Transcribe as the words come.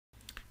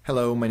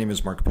Hello, my name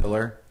is Mark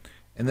Pillar.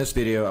 In this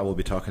video I will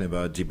be talking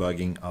about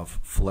debugging of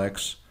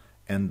Flex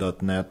and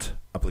 .NET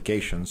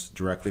applications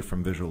directly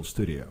from Visual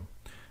Studio.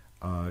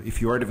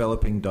 If you are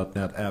developing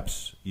 .NET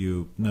apps,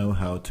 you know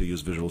how to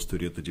use Visual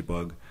Studio to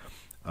debug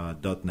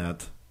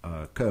 .NET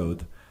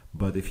code,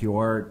 but if you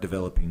are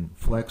developing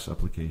Flex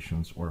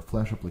applications or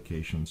Flash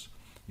applications,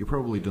 you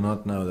probably do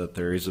not know that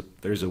there is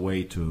a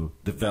way to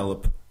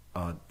develop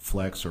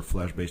Flex or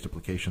Flash-based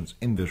applications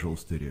in Visual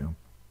Studio.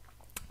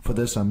 For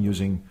this, I'm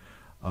using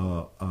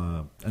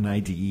an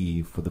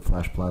IDE for the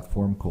Flash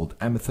platform called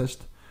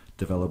Amethyst,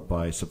 developed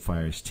by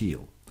Sapphire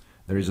Steel.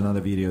 There is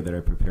another video that I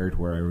prepared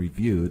where I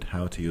reviewed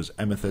how to use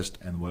Amethyst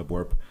and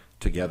WebWarp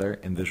together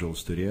in Visual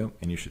Studio,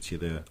 and you should see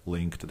the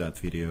link to that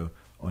video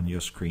on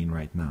your screen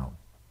right now.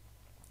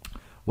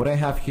 What I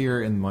have here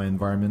in my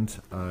environment,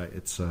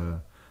 it's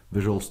a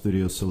Visual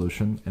Studio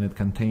solution, and it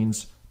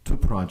contains two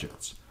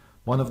projects.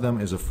 One of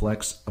them is a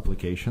Flex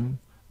application,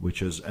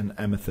 which is an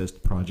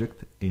Amethyst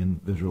project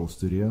in Visual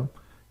Studio.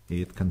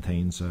 It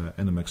contains an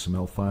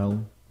XML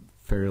file,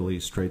 fairly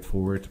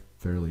straightforward,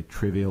 fairly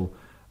trivial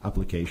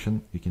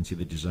application. You can see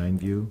the design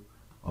view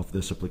of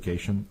this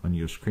application on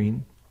your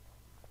screen.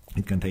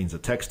 It contains a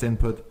text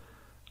input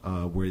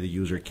where the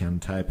user can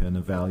type in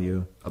a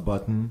value, a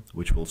button,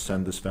 which will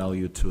send this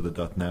value to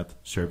the .NET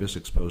service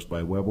exposed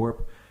by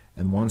WebWarp.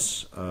 And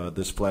once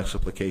this Flex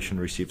application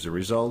receives a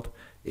result,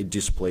 it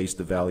displays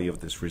the value of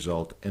this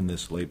result in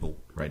this label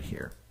right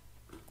here.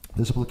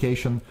 This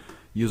application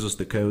uses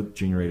the code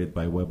generated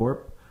by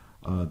WebWarp.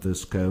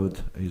 This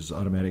code is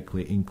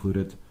automatically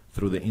included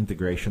through the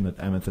integration that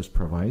Amethyst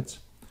provides.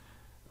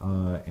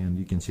 And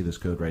you can see this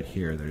code right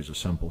here. There is a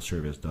sample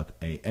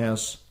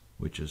service.as,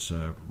 which is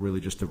really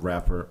just a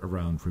wrapper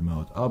around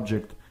remote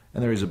object,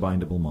 and there is a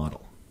bindable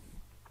model.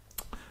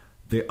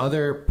 The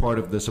other part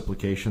of this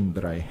application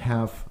that I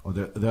have, or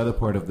the other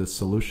part of this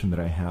solution that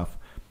I have,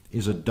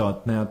 is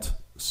a .NET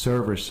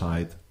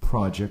server-side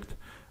project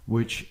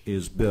which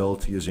is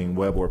built using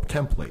WebWarp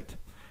template.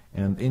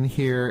 And in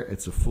here,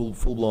 it's a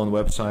full-blown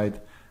website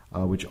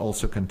which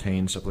also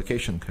contains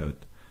application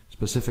code.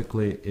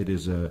 Specifically, it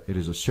is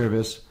a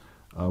service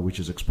which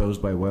is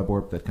exposed by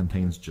WebWarp that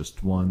contains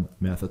just one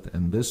method,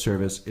 and this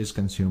service is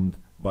consumed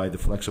by the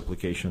Flex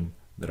application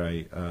that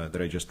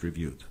I just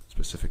reviewed.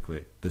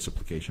 Specifically, this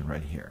application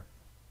right here.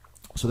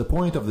 So the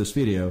point of this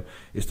video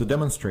is to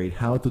demonstrate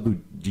how to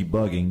do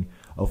debugging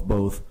of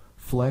both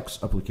Flex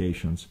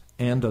applications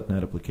and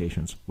 .NET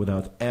applications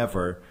without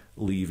ever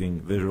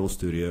leaving Visual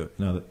Studio.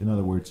 In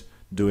other words,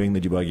 doing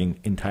the debugging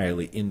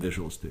entirely in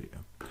Visual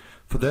Studio.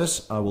 For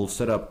this, I will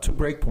set up two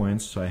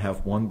breakpoints. So I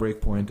have one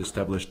breakpoint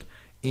established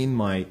in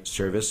my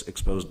service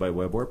exposed by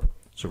WebWarp.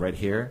 So right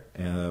here,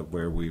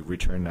 where we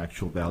return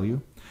actual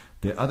value.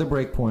 The other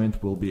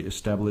breakpoint will be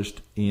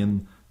established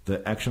in the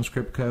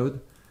ActionScript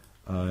code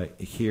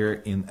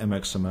here in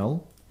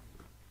MXML.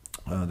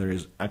 There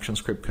is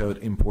ActionScript code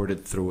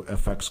imported through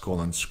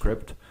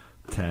fx:/script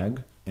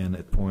tag, and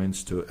it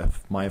points to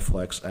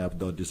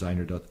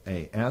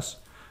myflexapp.designer.as,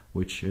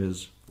 which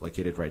is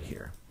located right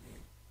here.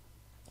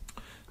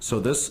 So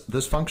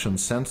this function,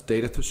 send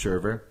data to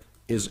server,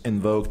 is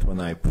invoked when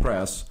I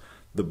press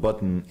the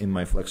button in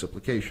my Flex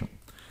application.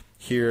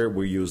 Here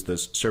we use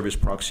this service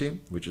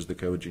proxy, which is the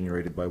code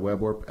generated by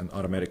WebWarp and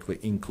automatically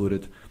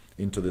included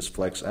into this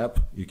Flex app.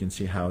 You can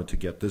see how to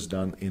get this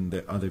done in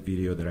the other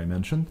video that I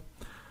mentioned.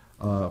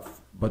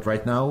 But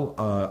right now,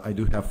 I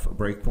do have a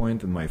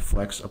breakpoint in my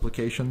Flex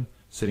application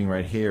sitting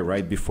right here,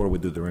 right before we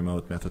do the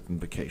remote method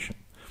invocation.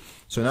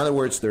 So in other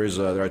words, there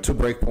are two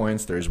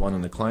breakpoints. There is one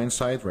on the client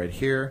side right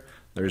here.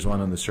 There is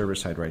one on the server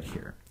side right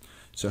here.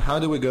 So how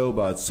do we go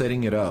about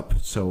setting it up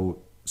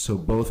so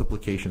both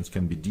applications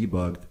can be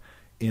debugged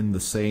in the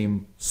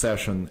same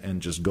session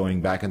and just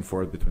going back and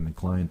forth between the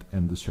client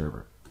and the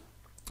server?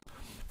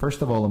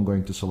 First of all, I'm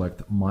going to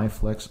select my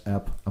Flex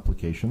app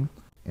application,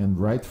 and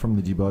right from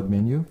the debug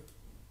menu,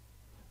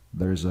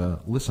 there's a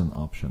listen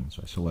option.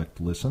 So I select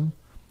listen,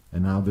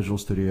 and now Visual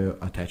Studio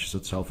attaches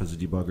itself as a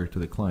debugger to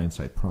the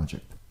client-side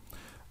project.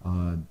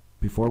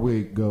 Before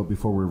we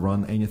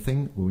run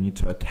anything, we need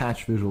to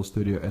attach Visual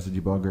Studio as a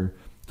debugger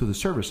to the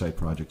server-side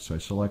project. So I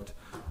select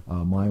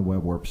my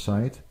WebWarp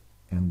site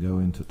and go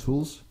into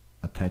Tools,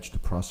 Attach to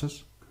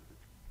Process.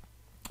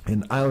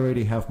 And I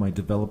already have my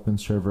development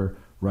server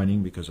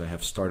running because I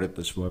have started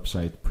this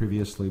website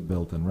previously,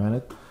 built and ran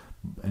it.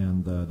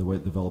 And the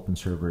web development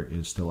server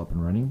is still up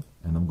and running,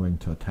 and I'm going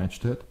to attach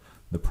to it.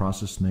 The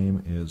process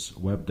name is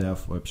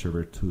webdev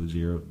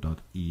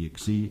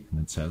webserver20.exe, and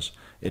it says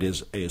it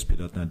is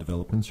ASP.NET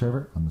Development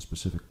Server on the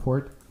specific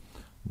port.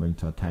 I'm going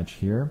to attach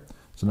here.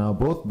 So now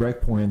both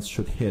breakpoints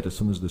should hit as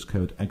soon as this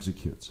code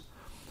executes.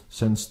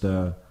 Since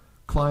the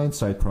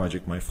client-side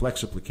project, my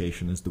Flex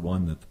application, is the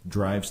one that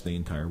drives the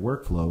entire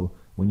workflow,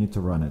 we need to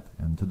run it.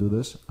 And to do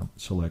this,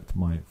 select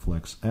my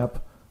Flex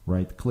app,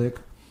 right-click,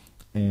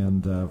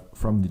 and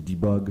from the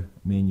debug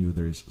menu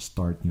there is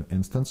Start New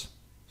Instance.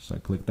 So I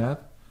click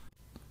that.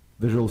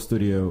 Visual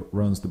Studio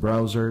runs the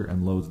browser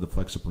and loads the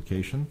Flex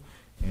application.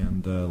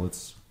 And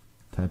let's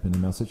type in a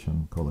message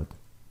and call it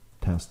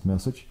test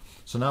message.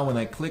 So now when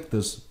I click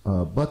this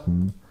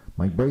button,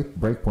 my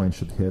breakpoint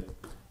should hit,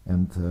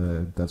 and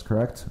that's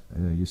correct.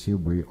 You see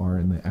we are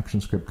in the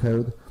ActionScript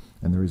code,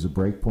 and there is a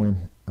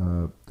breakpoint.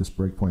 This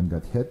breakpoint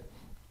got hit.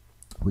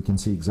 We can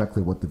see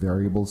exactly what the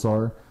variables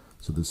are.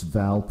 So this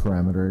val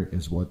parameter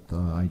is what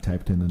I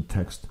typed in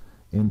text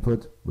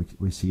input.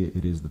 We see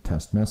it is the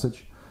test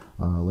message.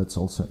 Let's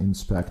also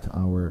inspect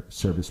our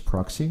service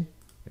proxy.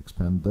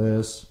 Expand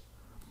this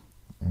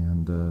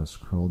and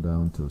scroll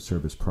down to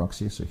service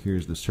proxy. So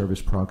here's the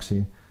service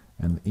proxy,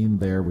 and in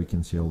there we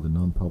can see all the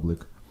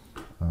non-public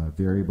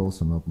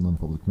variables and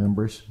non-public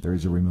members. There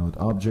is a remote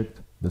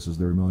object. This is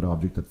the remote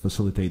object that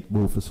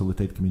will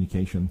facilitate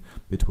communication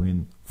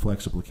between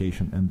Flex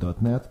application and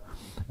 .NET.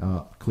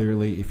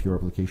 Clearly, if your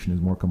application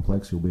is more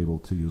complex, you'll be able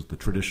to use the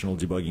traditional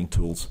debugging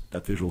tools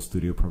that Visual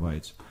Studio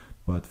provides.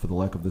 But for the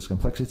lack of this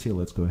complexity,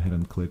 let's go ahead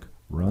and click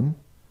Run.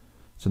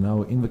 So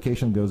now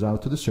invocation goes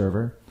out to the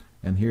server,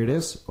 and here it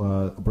is.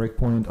 A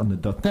breakpoint on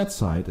the .NET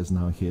side is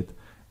now hit,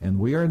 and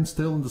we are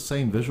still in the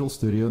same Visual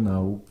Studio.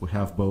 Now we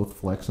have both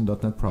Flex and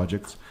 .NET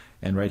projects,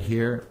 and right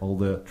here all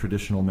the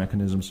traditional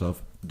mechanisms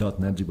of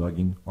 .NET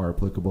debugging are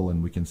applicable,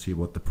 and we can see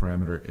what the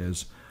parameter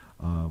is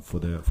for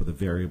the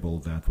variable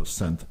that was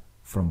sent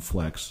from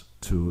Flex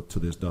to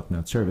this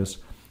 .NET service,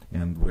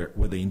 and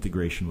where the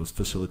integration was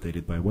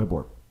facilitated by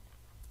WebOrb.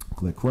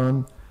 Click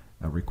Run.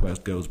 A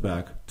request goes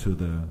back to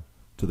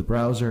the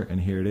browser,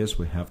 and here it is.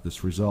 We have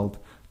this result,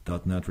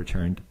 .NET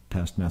returned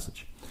test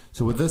message.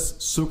 So with this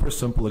super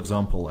simple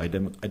example, I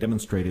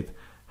demonstrated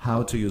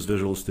how to use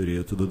Visual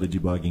Studio to do the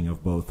debugging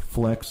of both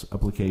Flex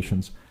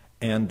applications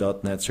and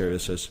 .NET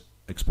services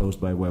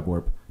exposed by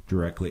WebOrb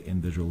directly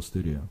in Visual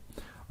Studio.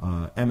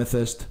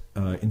 Amethyst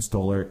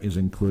installer is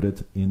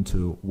included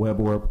into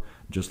WebOrb,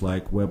 just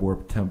like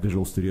WebOrb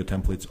Visual Studio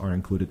templates are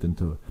included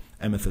into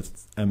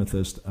Amethyst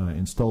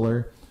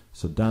installer.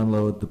 So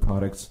download the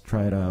products,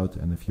 try it out,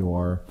 and if you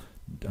are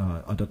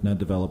a .NET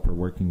developer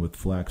working with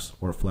Flex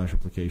or Flash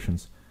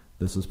applications,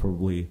 this is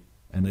probably,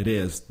 and it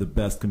is, the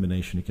best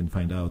combination you can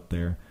find out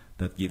there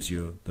that gives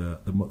you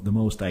the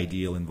most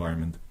ideal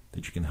environment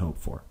that you can hope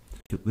for.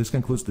 This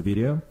concludes the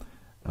video.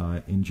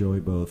 Enjoy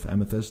both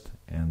Amethyst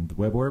and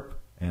WebOrb,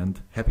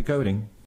 and happy coding!